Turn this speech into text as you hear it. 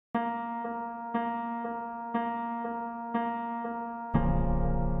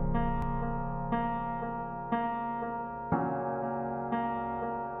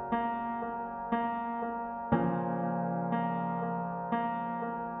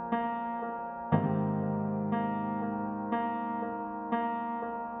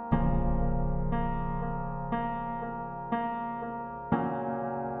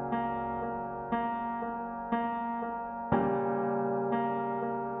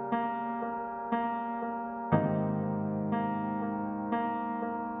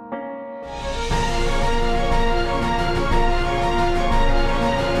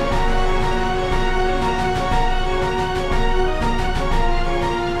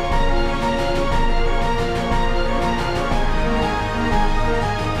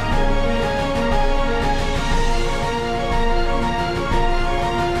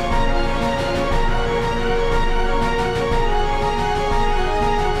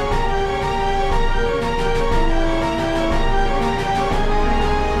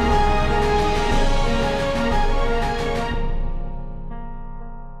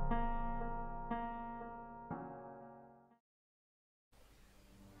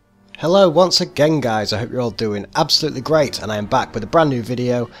Hello once again guys, I hope you're all doing absolutely great, and I am back with a brand new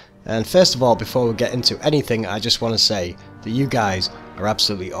video. And first of all, before we get into anything, I just want to say that you guys are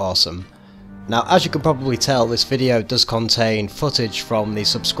absolutely awesome. Now, as you can probably tell, this video does contain footage from the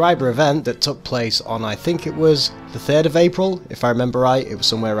subscriber event that took place on, I think it was the 3rd of April, if I remember right, it was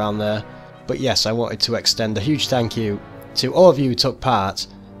somewhere around there. But yes, I wanted to extend a huge thank you to all of you who took part,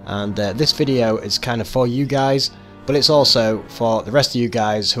 and this video is kind of for you guys. But it's also for the rest of you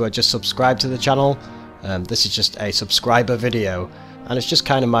guys who are just subscribed to the channel. This is just a subscriber video, and it's just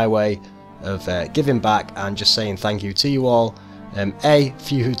kind of my way of giving back and just saying thank you to you all. A,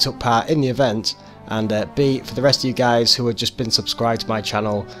 for you who took part in the event, and B, for the rest of you guys who have just been subscribed to my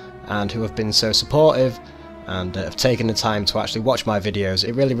channel and who have been so supportive and have taken the time to actually watch my videos.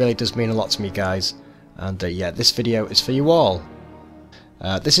 It really does mean a lot to me, guys. And yeah, this video is for you all.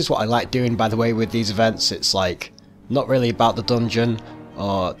 This is what I like doing, by the way, with these events. It's like not really about the dungeon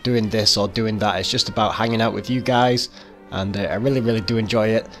or doing this or doing that. It's just about hanging out with you guys, and I really do enjoy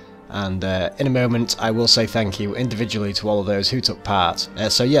it. And in a moment I will say thank you individually to all of those who took part.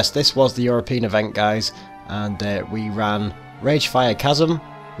 So yes, this was the European event, guys, and we ran Ragefire Chasm,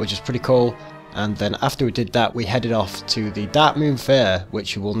 which is pretty cool. And then after we did that, we headed off to the Darkmoon Faire,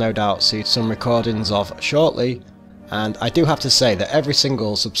 which you will no doubt see some recordings of shortly. And I do have to say that every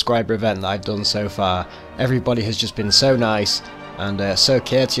single subscriber event that I've done so far, everybody has just been so nice and so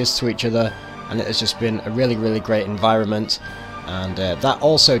courteous to each other, and it has just been a really great environment. And that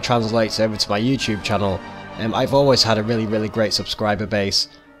also translates over to my YouTube channel. I've always had a really great subscriber base,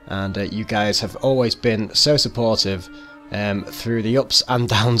 and you guys have always been so supportive through the ups and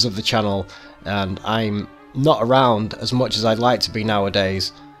downs of the channel. And I'm not around as much as I'd like to be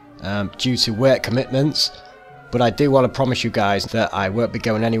nowadays due to work commitments. But I do want to promise you guys that I won't be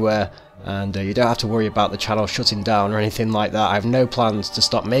going anywhere, and you don't have to worry about the channel shutting down or anything like that. I have no plans to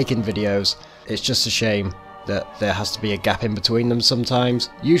stop making videos. It's just a shame that there has to be a gap in between them sometimes.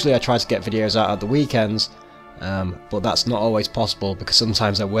 Usually I try to get videos out at the weekends, but that's not always possible because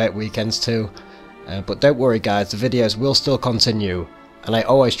sometimes I work weekends too. But don't worry guys, the videos will still continue, and I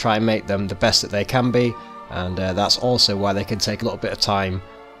always try and make them the best that they can be, and that's also why they can take a little bit of time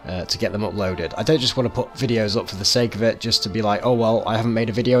to get them uploaded. I don't just want to put videos up for the sake of it, just to be like, oh well, I haven't made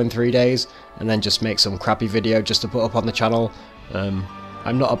a video in 3 days, and then just make some crappy video just to put up on the channel.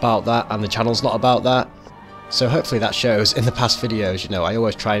 I'm not about that, and the channel's not about that. So hopefully that shows in the past videos. You know, I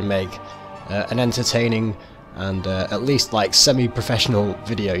always try and make an entertaining and at least like semi-professional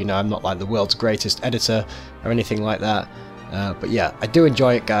video. You know, I'm not like the world's greatest editor or anything like that. But yeah, I do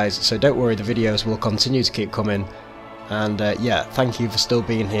enjoy it, guys, so don't worry, the videos will continue to keep coming. And yeah, thank you for still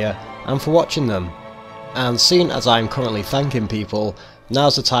being here and for watching them. And seeing as I'm currently thanking people,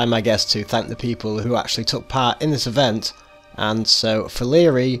 now's the time, I guess, to thank the people who actually took part in this event. And so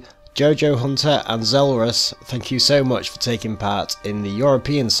Valeri, Jojo Hunter and Zelrus, thank you so much for taking part in the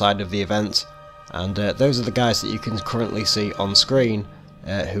European side of the event. And those are the guys that you can currently see on screen,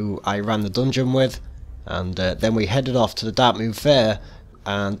 who I ran the dungeon with. And then we headed off to the Darkmoon Faire,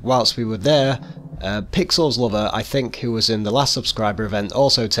 and whilst we were there, Pixels Lover, I think, who was in the last subscriber event,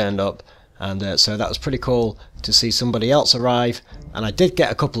 also turned up, and so that was pretty cool to see somebody else arrive. And I did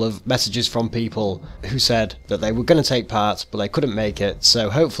get a couple of messages from people who said that they were going to take part but they couldn't make it, so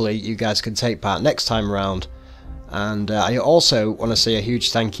hopefully you guys can take part next time around. And I also want to say a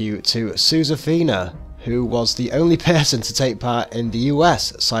huge thank you to Susafina, who was the only person to take part in the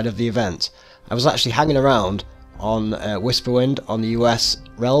US side of the event. I was actually hanging around on Whisperwind on the US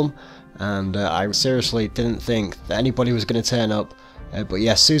realm, and I seriously didn't think that anybody was going to turn up, but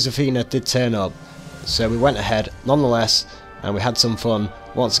yes, Susafina did turn up, so we went ahead nonetheless, and we had some fun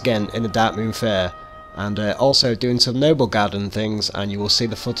once again in the Darkmoon Faire, and also doing some Noble Garden things, and you will see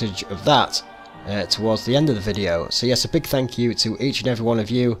the footage of that towards the end of the video. So yes, a big thank you to each and every one of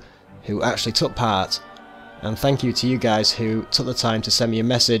you who actually took part, and thank you to you guys who took the time to send me a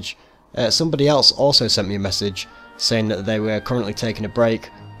message. Somebody else also sent me a message saying that they were currently taking a break,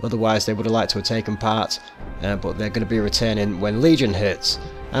 otherwise they would have liked to have taken part, but they're going to be returning when Legion hits.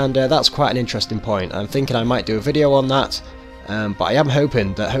 And that's quite an interesting point. I'm thinking I might do a video on that, but I am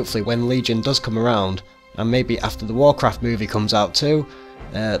hoping that hopefully when Legion does come around, and maybe after the Warcraft movie comes out too,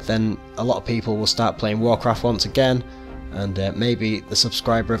 then a lot of people will start playing Warcraft once again, and maybe the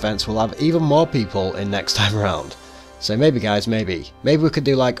subscriber events will have even more people in next time around. So maybe guys, maybe we could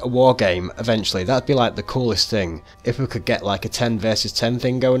do like a war game eventually. That'd be like the coolest thing. If we could get like a 10 versus 10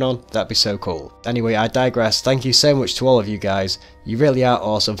 thing going on, that'd be so cool. Anyway, I digress. Thank you so much to all of you guys. You really are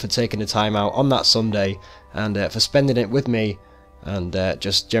awesome for taking the time out on that Sunday, and for spending it with me, and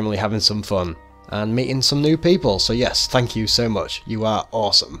just generally having some fun and meeting some new people. So yes, thank you so much. You are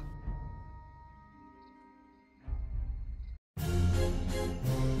awesome.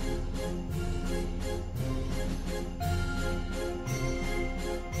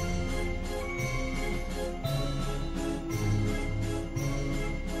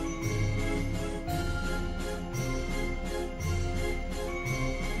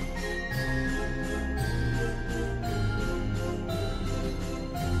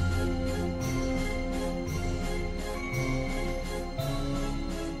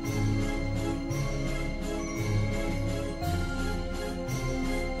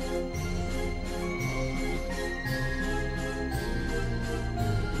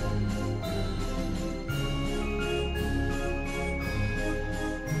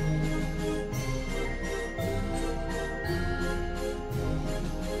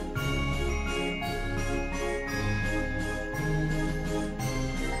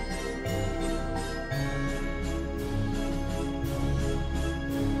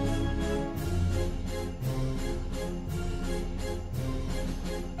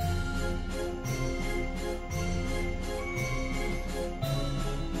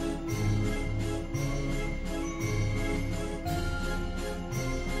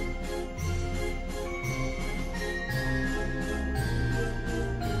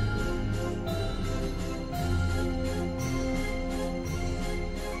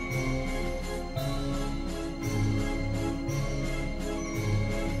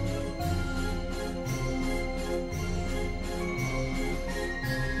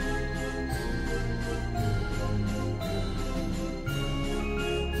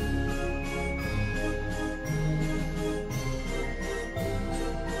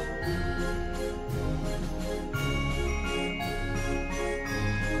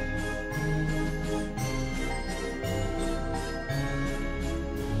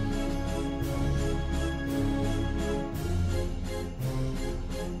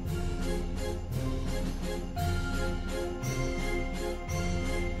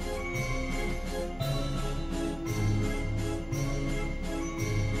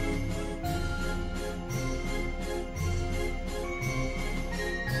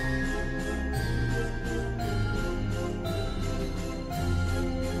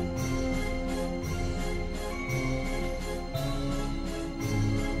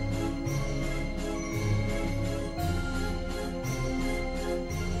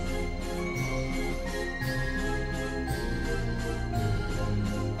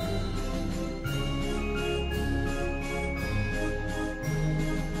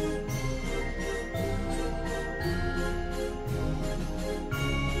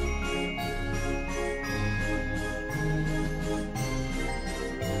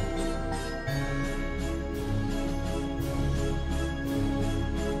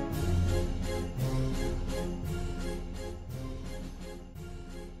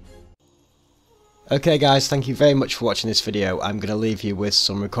 Okay guys, thank you very much for watching this video. I'm going to leave you with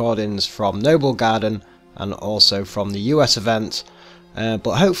some recordings from Noblegarden and also from the US event,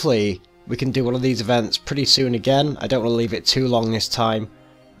 but hopefully we can do one of these events pretty soon again. I don't want to leave it too long this time,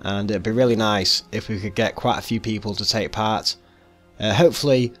 and it'd be really nice if we could get quite a few people to take part.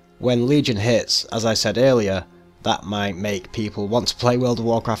 Hopefully when Legion hits, as I said earlier, that might make people want to play World of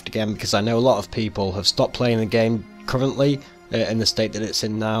Warcraft again, because I know a lot of people have stopped playing the game currently in the state that it's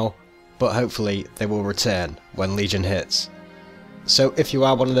in now, but hopefully they will return when Legion hits. So if you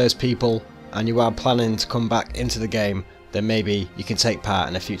are one of those people and you are planning to come back into the game, then maybe you can take part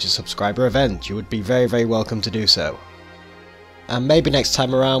in a future subscriber event. You would be very welcome to do so. And maybe next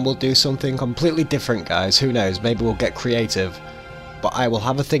time around we'll do something completely different, guys. Who knows, maybe we'll get creative. But I will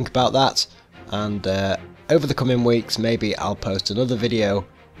have a think about that, and over the coming weeks maybe I'll post another video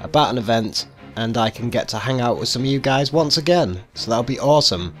about an event and I can get to hang out with some of you guys once again. So that'll be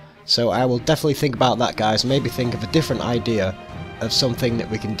awesome. So I will definitely think about that, guys, maybe think of a different idea of something that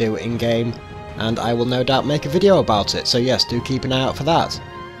we can do in game, and I will no doubt make a video about it. So yes, do keep an eye out for that.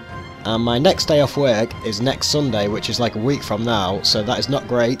 And my next day off work is next Sunday, which is like a week from now, so that is not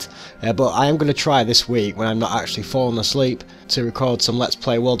great, but I am going to try this week, when I'm not actually falling asleep, to record some Let's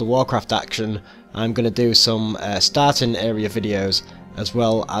Play World of Warcraft action. I'm going to do some starting area videos, as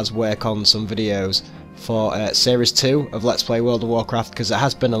well as work on some videos for Series 2 of Let's Play World of Warcraft, because it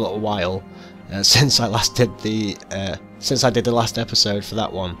has been a little while since I did the last episode for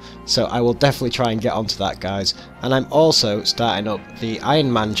that one. So I will definitely try and get onto that, guys. And I'm also starting up the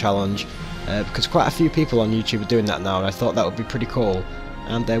Iron Man challenge, because quite a few people on YouTube are doing that now, and I thought that would be pretty cool.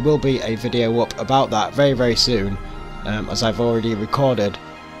 And there will be a video up about that very soon, as I've already recorded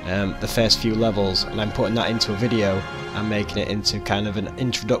the first few levels, and I'm putting that into a video and making it into kind of an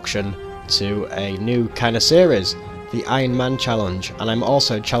introduction to a new kind of series, the Iron Man challenge. And I'm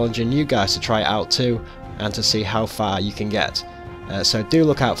also challenging you guys to try it out too, and to see how far you can get. So do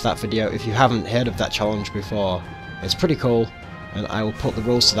look out for that video if you haven't heard of that challenge before. It's pretty cool, and I will put the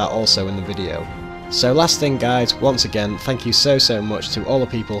rules to that also in the video. So last thing, guys, once again, thank you so much to all the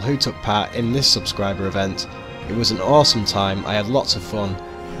people who took part in this subscriber event. It was an awesome time, I had lots of fun,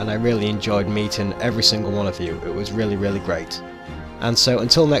 and I really enjoyed meeting every single one of you. It was really great. And so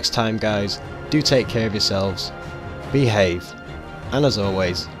until next time, guys, do take care of yourselves, behave, and as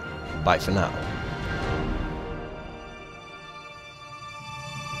always, bye for now.